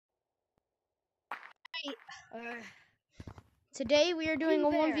Alright. Today we are doing Who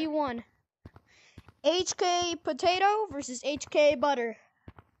a there? 1v1. HK Potato versus HK Butter.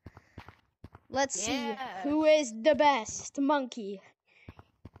 Let's see Yeah. who is the best monkey.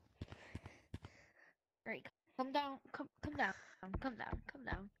 Alright, come down. Come down.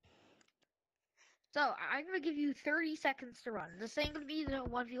 So, I'm gonna give you 30 seconds to run. This ain't gonna be the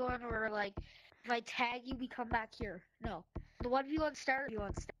 1v1 where, like, if I tag you, we come back here. No. The 1v1 starts.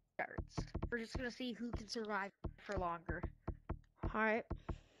 We're just gonna see who can survive for longer. Alright.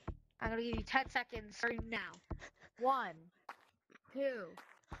 I'm gonna give you 10 seconds starting now. 1, 2,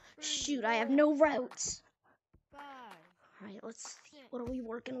 3, Shoot, I have no routes. 5, Alright, let's see. What are we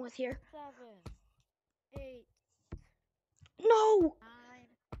working with here? 7, 8, No! 9,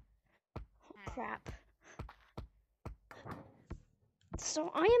 Crap.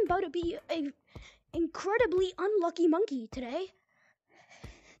 So I am about to be a incredibly unlucky monkey today.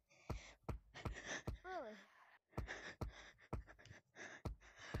 Really?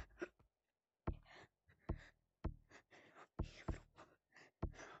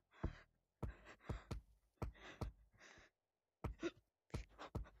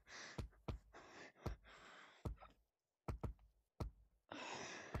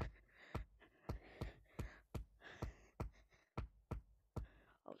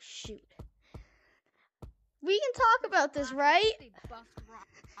 Oh, shoot. We can talk about this, right? They buffed rock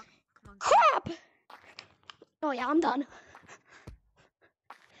monkey. Crap! Oh, yeah, I'm done.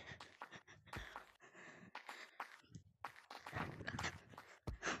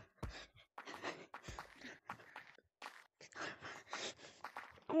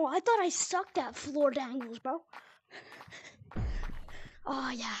 Oh, I thought I sucked at floor dangles, bro. Oh,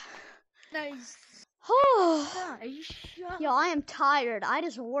 yeah. Nice. Oh, Nice. yo, I am tired. I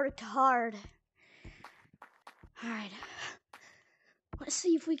just worked hard. All right. Let's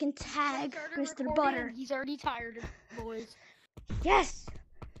see if we can tag Started Mr. recording Butter. and he's already tired, boys. Yes!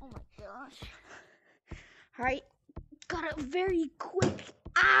 Oh my gosh. All right. Got a very quick.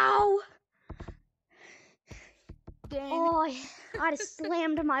 Ow! Dang. Oh, I just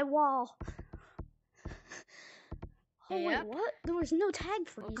slammed my wall. Oh, wait, Yep. what? There was no tag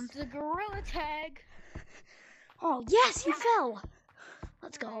freeze. Welcome to the gorilla tag. Oh, yes, you fell.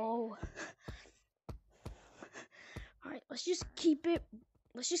 Let's go. All right, let's just keep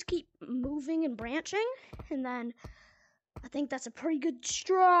moving and branching, and then I think that's a pretty good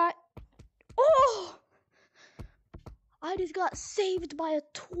strat. Oh! I just got saved by a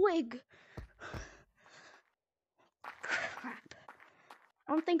twig. Crap.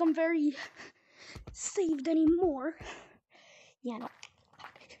 I don't think I'm very saved anymore. Yeah, no.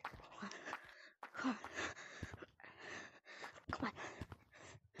 Come on. Come on.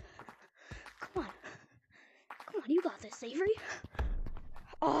 Come on. Come on, you got this, Avery.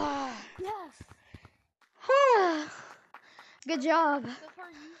 Oh. Yes. Good job. So far,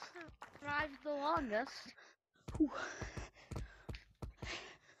 you survived the longest. Whew.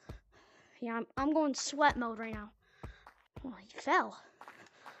 Yeah, I'm going sweat mode right now. Oh, he fell.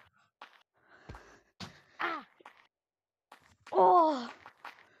 Ah. Oh.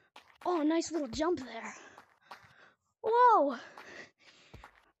 Oh, nice little jump there. Whoa.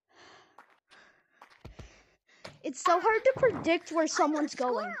 It's so hard to predict where someone's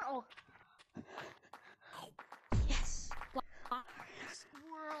going. Squirrel. Yes.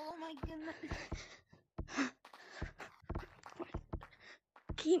 Squirrel. Oh my goodness.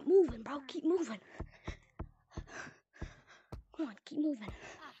 Keep moving, bro. Keep moving. Come on, keep moving.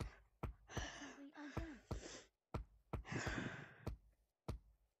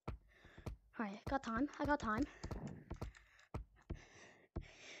 Alright, I got time.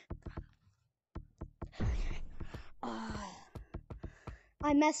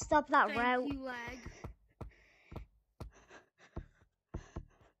 I messed up that route. Thank you, lag.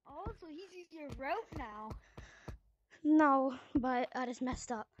 Oh, so he's using your route now. No, but I just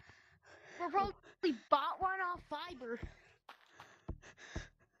messed up. We're probably bought one off Fiber.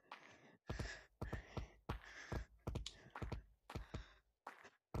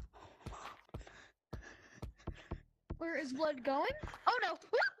 Where is blood going? Oh no!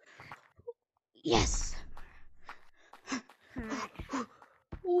 Yes.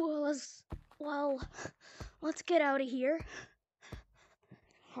 Let's get out of here.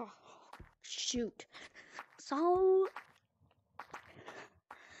 Oh, shoot. So.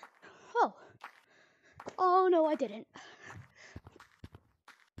 Oh no, I didn't.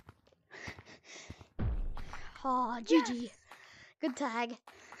 Oh, GG. Yes. Good tag.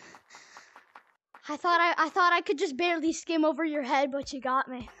 I thought I could just barely skim over your head, but you got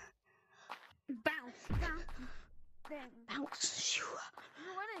me. Bounce. Bounce. Shoo.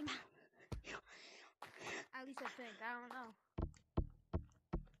 You're winning. least I think. I don't know.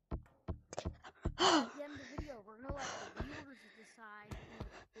 At the end of the video, we're gonna let the viewers decide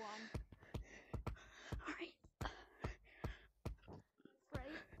who won. Alright.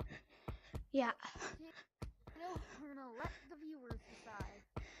 Right? Yeah. You know, we're gonna let the viewers decide.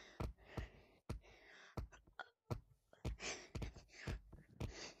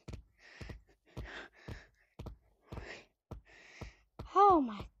 Oh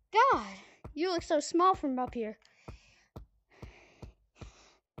my god. You look so small from up here.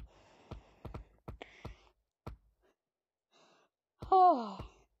 Oh,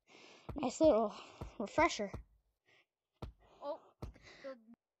 nice little refresher. Oh, the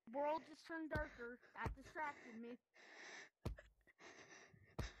world just turned darker. That distracted me.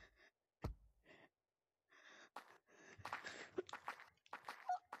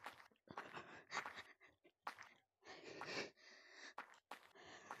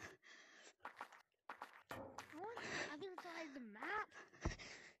 I want the other side of the map.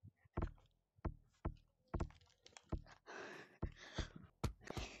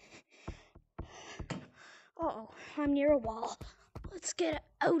 Uh-oh, I'm near a wall. Let's get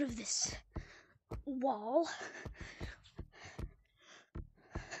out of this wall.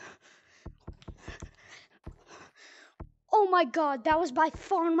 Oh my god, that was by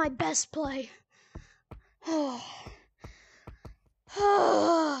far my best play. Oh.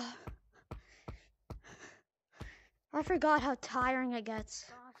 I forgot how tiring it gets.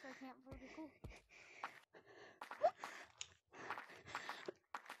 Gosh, I can't vertical.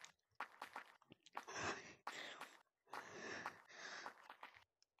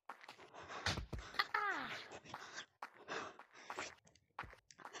 Ah!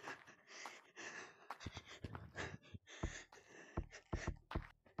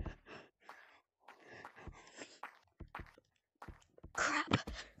 Crap.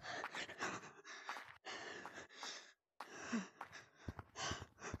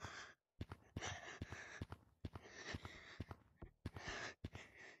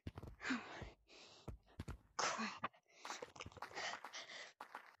 Crap.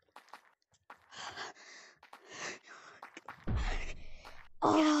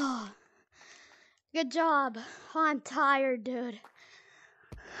 Oh, good job. I'm tired, dude.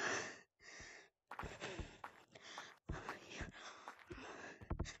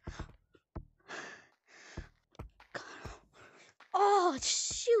 Oh,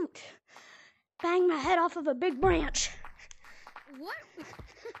 shoot. Bang my head off of a big branch. What?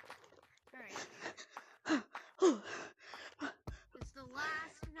 Alright. It's the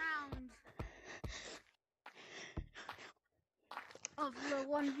last round of the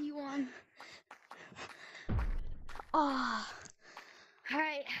 1v1. Oh.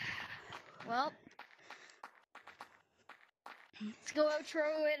 Alright. Well. Let's go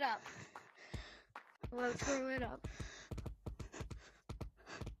outro it up. We'll outro it up.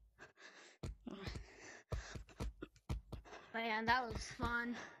 Man, that was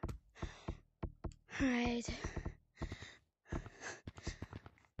fun. Alright.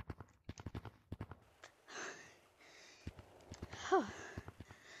 Huh.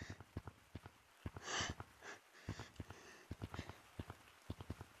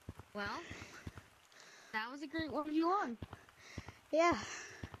 Well, that was a great 1v1. Yeah.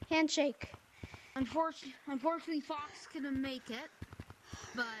 Handshake. Unfortunately, Fox couldn't make it,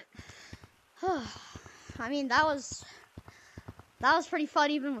 but I mean, that was pretty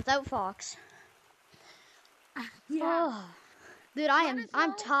fun even without Fox. yeah. Oh. Dude,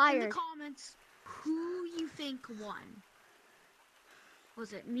 I'm tired. In the comments who you think won.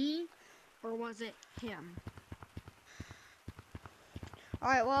 Was it me or was it him?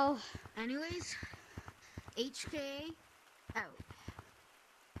 Alright, well. Anyways, HK out.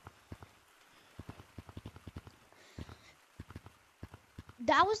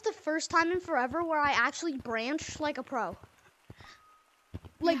 That was the first time in forever where I actually branched like a pro.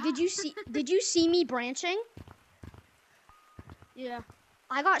 Like, Yeah. did you see me branching? Yeah.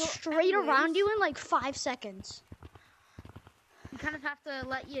 I got Well, straight around anyways. you in like 5 seconds. We kind of have to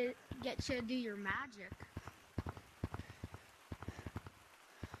let you get to do your magic.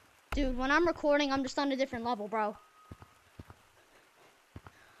 Dude, when I'm recording, I'm just on a different level, bro.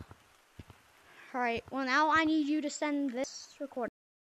 Alright, well now I need you to send this recording.